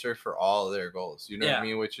answer for all of their goals. You know what I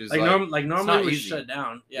mean? Which is like normally we easy. shut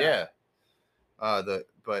down. Yeah.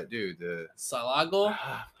 The Salah goal.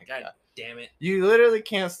 Oh my God. Damn it! You literally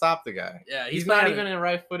can't stop the guy. Yeah, he's not even a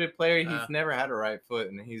right-footed player. He's never had a right foot,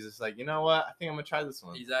 and he's just like, you know what? I think I'm gonna try this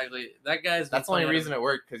one. Exactly. That's the only reason it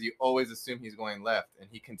worked, because you always assume he's going left, and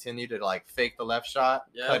he continued to like fake the left shot,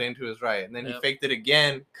 cut into his right, and then he faked it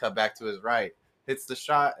again, cut back to his right, hits the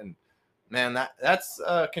shot, and man, that's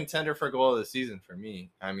a contender for goal of the season for me.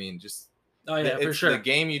 I mean, just for sure. The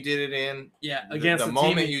game you did it in, against the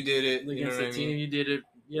moment you did it, against the team you did it.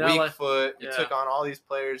 Weak foot. You took on all these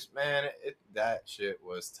players, man. That shit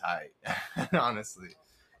was tight, honestly.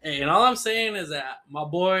 Hey, and all I'm saying is that my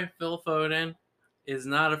boy Phil Foden is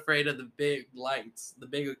not afraid of the big lights, the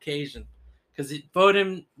big occasion, because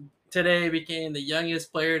Foden today became the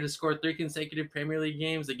youngest player to score 3 consecutive Premier League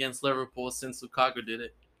games against Liverpool since Lukaku did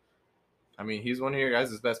it. I mean, he's one of your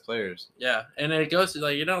guys' best players. Yeah, and it goes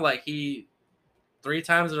to he 3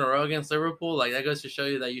 times in a row against Liverpool, like that goes to show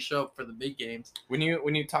you that you show up for the big games. When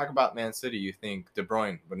you talk about Man City, you think De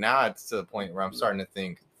Bruyne, but now it's to the point where I'm starting to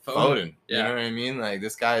think Foden. You know what I mean? Like,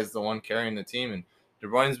 this guy is the one carrying the team, and De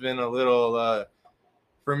Bruyne's been a little,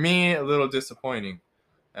 for me, a little disappointing.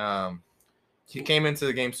 He came into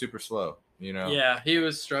the game super slow, you know. Yeah, he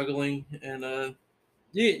was struggling, and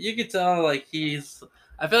you could tell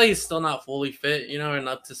I feel like he's still not fully fit, and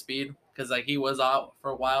up to speed. Because he was out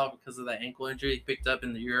for a while because of that ankle injury he picked up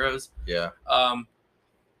in the Euros. Yeah.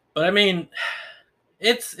 But I mean,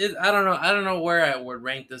 I don't know where I would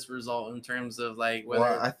rank this result in terms of whether.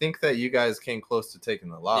 Well, I think that you guys came close to taking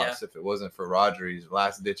the loss if it wasn't for Rodri's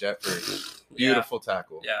last ditch effort. Beautiful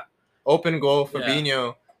tackle. Yeah. Open goal.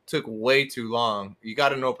 Fabinho took way too long. You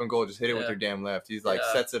got an open goal, just hit it with your damn left. He's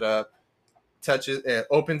sets it up. Touches,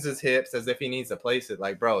 opens his hips as if he needs to place it.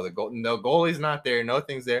 Like, bro, the goalie's not there,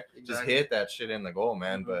 nothing's there. Exactly. Just hit that shit in the goal,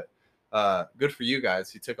 man. Mm-hmm. But good for you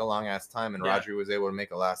guys. He took a long ass time, and Rodri was able to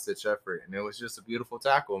make a last ditch effort, and it was just a beautiful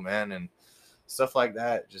tackle, man. And stuff like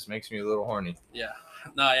that just makes me a little horny. Yeah,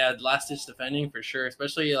 last ditch defending for sure,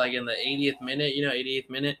 especially in the 80th minute. 88th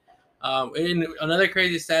minute. And another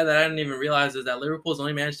crazy stat that I didn't even realize is that Liverpool's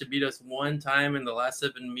only managed to beat us 1 time in the last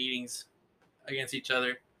 7 meetings against each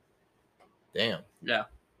other. Damn. Yeah.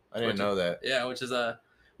 I didn't know that. Yeah, which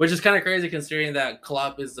is kind of crazy considering that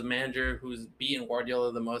Klopp is the manager who's beaten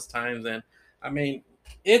Guardiola the most times. And I mean,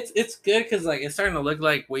 it's good because it's starting to look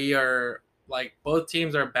like we are both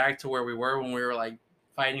teams are back to where we were when we were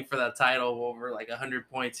fighting for that title over 100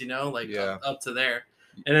 points, up to there.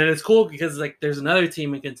 And then it's cool because there's another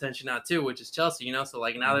team in contention now too, which is Chelsea, so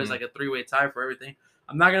now there's a 3-way tie for everything.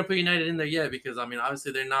 I'm not gonna put United in there yet because I mean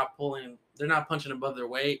obviously they're not punching above their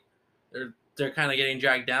weight. They're kind of getting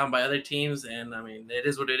dragged down by other teams, and I mean it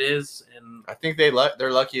is what it is. And I think they're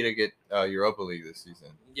lucky to get Europa League this season.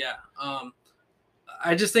 Yeah.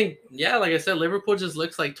 I just think like I said, Liverpool just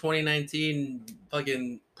looks like 2019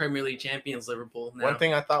 fucking Premier League champions Liverpool now. One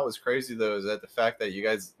thing I thought was crazy though is that the fact that you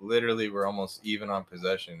guys literally were almost even on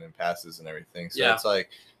possession and passes and everything. So it's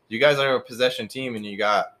you guys are a possession team, and you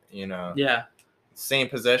got same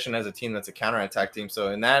possession as a team that's a counterattack team. So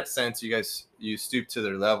in that sense, you stooped to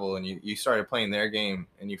their level, and you started playing their game,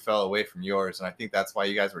 and you fell away from yours. And I think that's why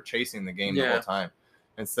you guys were chasing the game the whole time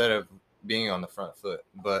instead of being on the front foot.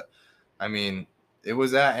 But I mean, it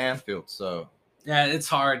was at Anfield, so it's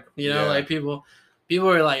hard. People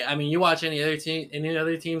are I mean, you watch any other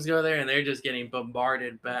teams go there, and they're just getting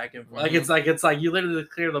bombarded back and forth. Mm-hmm. It's like you literally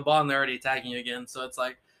clear the ball and they're already attacking you again. So it's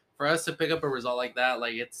for us to pick up a result like that,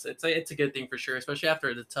 it's a good thing for sure, especially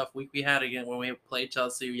after the tough week we had again when we played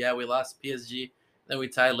Chelsea. Yeah, we lost PSG, then we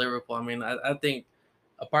tied Liverpool. I mean, I think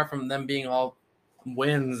apart from them being all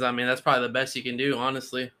wins, I mean that's probably the best you can do,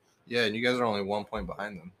 honestly. Yeah, and you guys are only 1 point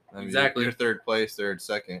behind them. I mean, exactly. You're third place, they're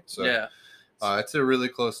second. So it's a really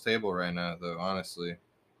close table right now, though, honestly.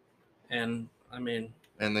 And I mean,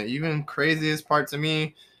 and the even craziest part to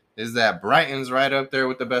me is that Brighton's right up there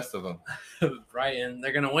with the best of them. Brighton,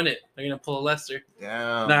 they're gonna win it. They're gonna pull a Leicester.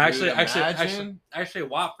 Yeah. No, actually,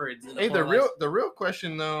 Watford's. Hey, the real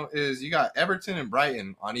question though is you got Everton and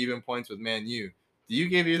Brighton on even points with Man U. Do you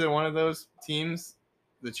give either one of those teams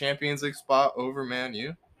the Champions League spot over Man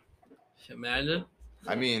U? Imagine.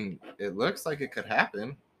 I mean, it looks like it could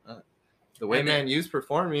happen. The way Man U's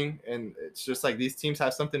performing, and it's just these teams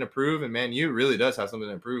have something to prove, and Man U really does have something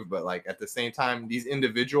to prove, but at the same time, these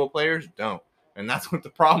individual players don't, and that's what the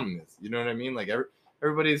problem is. You know what I mean?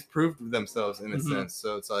 everybody's proved themselves in a Mhm. sense.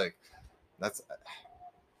 So it's like that's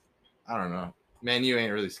I don't know. Man, you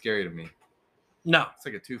ain't really scary to me. No, It's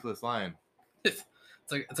like a toothless lion.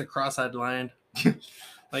 it's a cross-eyed lion. Like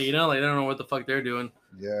they don't know what the fuck they're doing.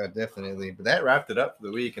 Yeah, definitely. But that wrapped it up for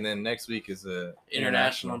the week, and then next week is a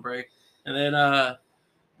International break, and then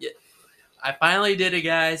yeah, I finally did it,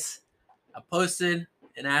 guys. I posted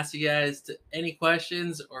and asked you guys to any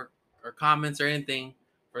questions or comments or anything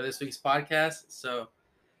for this week's podcast. So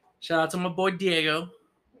shout out to my boy Diego,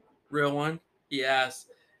 real one. He asked,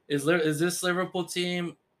 "Is this Liverpool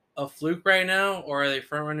team a fluke right now, or are they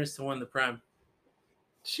front runners to win the Prem?"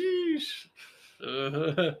 Sheesh.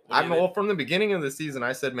 What do I'm you think? from the beginning of the season.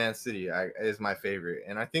 I said Man City is my favorite,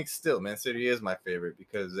 and I think still Man City is my favorite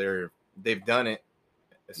because they've done it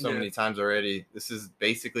so Yeah. many times already. This is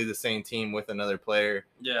basically the same team with another player,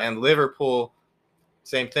 Yeah, and Liverpool,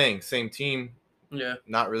 same thing, same team, yeah,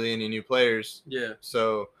 not really any new players. yeah.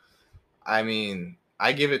 So, I mean,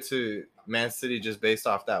 I give it to Man City just based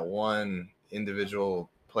off that one individual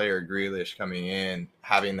player, Grealish, coming in,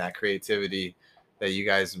 having that creativity that you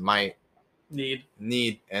guys might need.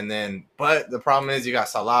 And then, but the problem is you got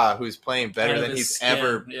Salah, who's playing better Out of than his he's skin,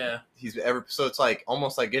 ever yeah, So it's like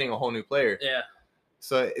almost like getting a whole new player. yeah.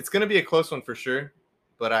 So it's going to be a close one for sure.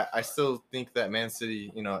 But I still think that Man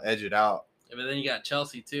City, edge it out. But then you got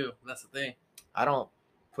Chelsea too. That's the thing. I don't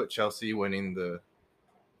put Chelsea winning the.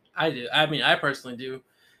 I do. I mean, I personally do.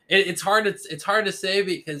 It's hard. It's hard to say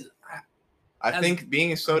because I think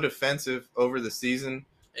being so defensive over the season,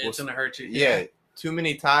 it's gonna hurt you. Yeah, too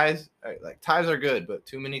many ties. Like ties are good, but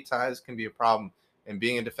too many ties can be a problem. And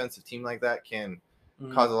being a defensive team like that can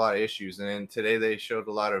cause a lot of issues. And then today they showed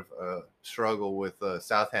a lot of struggle with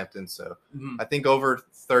Southampton. So I think over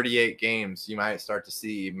 38 games, you might start to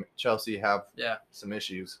see Chelsea have some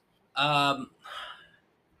issues.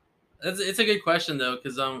 It's a good question though,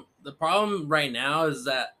 because the problem right now is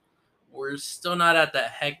that we're still not at that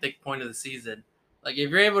hectic point of the season. Like if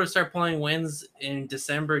you're able to start pulling wins in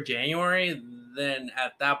December, January, then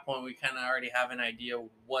at that point we kind of already have an idea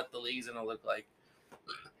what the league's gonna look like.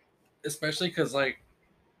 Especially because like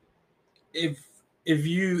if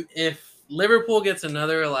Liverpool gets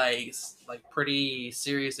another like pretty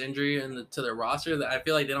serious injury to their roster, that I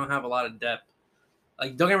feel like they don't have a lot of depth.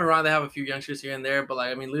 Like don't get me wrong, they have a few youngsters here and there, but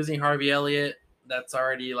like I mean losing Harvey Elliott, that's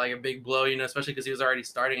already like a big blow, especially because he was already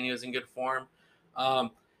starting and he was in good form.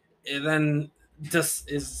 And then just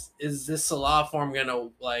is this Salah form gonna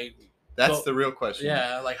like? That's the real question.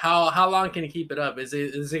 Yeah, like how long can he keep it up? Is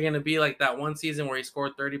it gonna be like that one season where he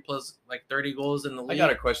scored 30 plus like 30 goals in the league? I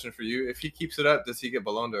got a question for you. If he keeps it up, does he get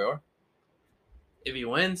Ballon d'Or? If he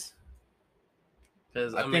wins,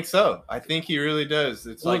 because I think so. I think he really does.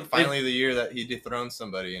 It's like finally the year that he dethrones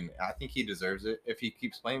somebody, and I think he deserves it if he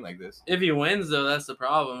keeps playing like this. If he wins, though, that's the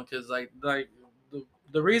problem because like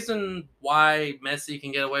the reason why Messi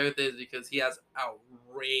can get away with it is because he has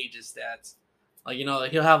outrageous stats. Like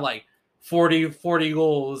like he'll have like 40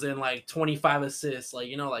 goals and like 25 assists.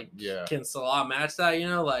 Like can Salah match that?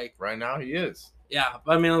 Like right now he is. Yeah,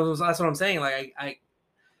 I mean that's what I'm saying. Like I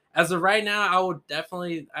as of right now, I would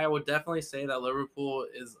definitely say that Liverpool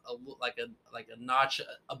is like a notch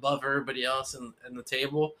above everybody else in the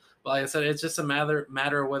table. But like I said, it's just a matter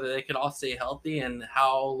of whether they could all stay healthy and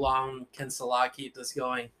how long can Salah keep this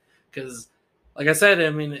going. Because, like I said, I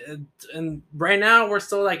mean, and right now we're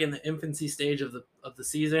still like in the infancy stage of the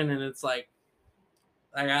season, and it's like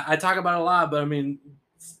I talk about it a lot, but I mean,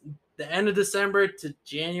 the end of December to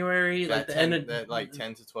January, that like end of that like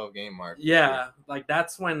 10 to 12 game mark. Yeah, like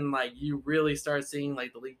that's when like you really start seeing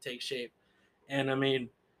like the league take shape, and I mean,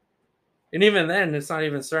 and even then it's not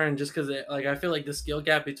even starting just because like I feel like the skill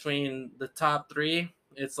gap between the top three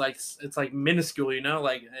it's like minuscule,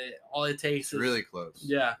 like all it takes is really close.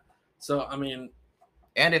 Yeah, so I mean,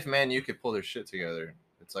 and if Man U could pull their shit together,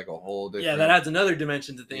 it's like a whole different. That adds another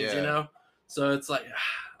dimension to things, So it's like,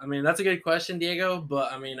 I mean, that's a good question, Diego.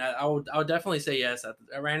 But I mean, I would definitely say yes.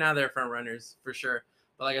 Right now, they're front runners for sure.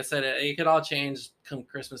 But like I said, it could all change come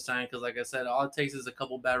Christmas time because, like I said, all it takes is a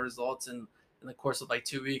couple bad results in the course of like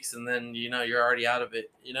 2 weeks, and then you're already out of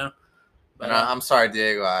it. But I'm sorry,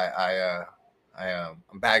 Diego.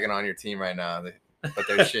 I'm bagging on your team right now, but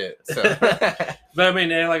they're shit. So, but I mean,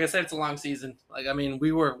 like I said, it's a long season. Like I mean,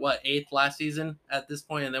 we were 8th last season at this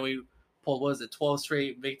point, and then we pulled 12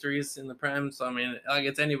 straight victories in the Prem. So I mean, like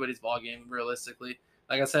it's anybody's ball game realistically.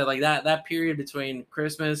 Like I said, like that period between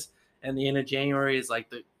Christmas and the end of January is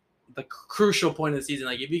like the crucial point of the season.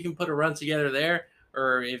 Like if you can put a run together there,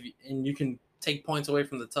 or and you can take points away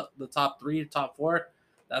from the top 3, top 4,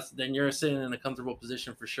 then you're sitting in a comfortable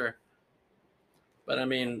position for sure. But I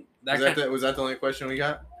mean, was that the only question we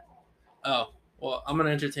got? Oh, well, I'm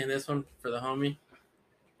gonna entertain this one for the homie.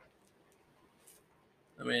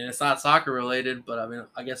 I mean, it's not soccer related, but I mean,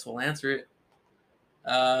 I guess we'll answer it.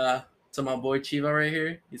 To my boy Chiva right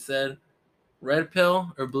here, he said, "Red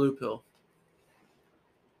pill or blue pill?"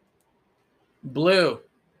 Blue.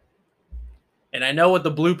 And I know what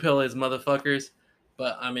the blue pill is, motherfuckers.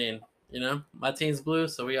 But I mean, my team's blue,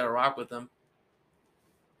 so we gotta rock with them.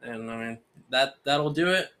 And I mean, that'll do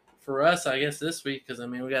it for us, I guess, this week. Because I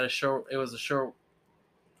mean, we got a short. It was a short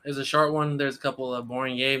one. There's a couple of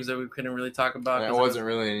boring games that we couldn't really talk about. And it wasn't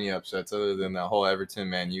really any upsets other than that whole Everton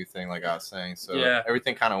Man U thing, like I was saying. So yeah,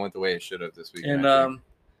 everything kind of went the way it should have this week. and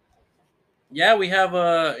yeah, we have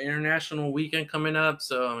a international weekend coming up.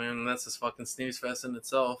 So I mean, that's just fucking snooze fest in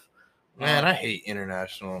itself. Man, I hate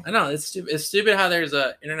international. I know it's stupid. It's stupid how there's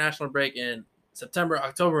a international break in September,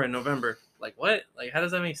 October, and November. Like what? Like how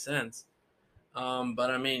does that make sense?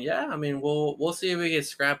 But I mean, yeah, I mean, we'll see if we can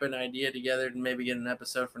scrap an idea together and maybe get an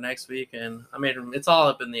episode for next week. And I mean, it's all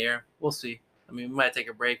up in the air. We'll see. I mean, we might take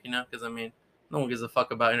a break, because I mean, no one gives a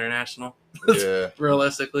fuck about international. Yeah,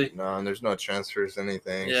 realistically. No, and there's no transfers,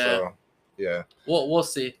 anything. Yeah. So, yeah. We'll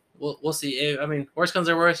see. We'll see. I mean, worst comes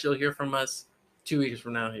to worst, you'll hear from us 2 weeks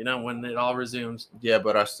from now. When it all resumes. Yeah,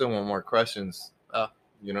 but I still want more questions. Oh.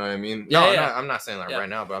 You know what I mean? Yeah, no, yeah. I'm not saying that right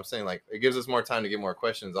now, but I'm saying like it gives us more time to get more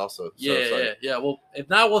questions also. So Yeah. Well, if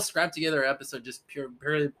not, we'll scrap together an episode just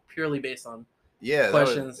purely based on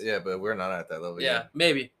questions. But we're not at that level Yeah, yet.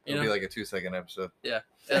 maybe. It'll be like a 2-second episode. Yeah.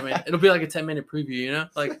 I mean, it'll be like a 10-minute preview,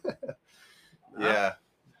 like. Yeah.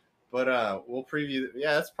 But we'll preview.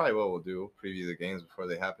 Yeah, that's probably what we'll do. We'll preview the games before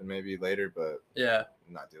they happen, maybe later. But yeah,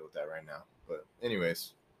 not deal with that right now. But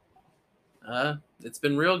anyways, it's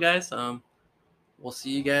been real, guys. We'll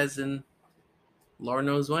see you guys in Lord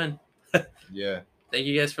knows when. Yeah. Thank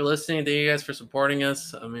you guys for listening. Thank you guys for supporting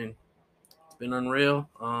us. I mean, it's been unreal.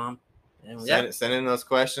 And send in those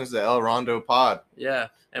questions to El Rondo Pod. Yeah,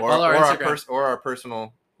 and follow our Instagram. Our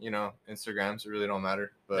personal, Instagrams. It really don't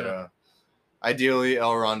matter. But ideally,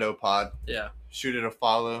 El Rondo Pod. Yeah. Shoot it a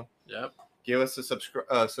follow. Yep. Give us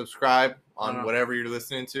a subscribe on whatever you're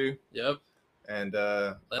listening to. Yep. And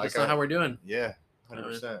let us know how we're doing. Yeah.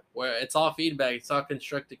 100%. Where it's all feedback, it's all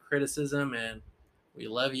constructive criticism, and we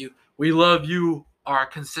love you. We love you, our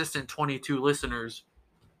consistent 22 listeners.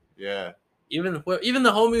 Yeah. Even the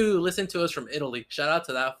homie who listened to us from Italy. Shout out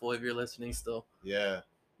to that fool if you're listening still. Yeah.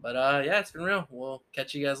 But yeah, it's been real. We'll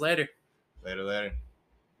catch you guys later. Later.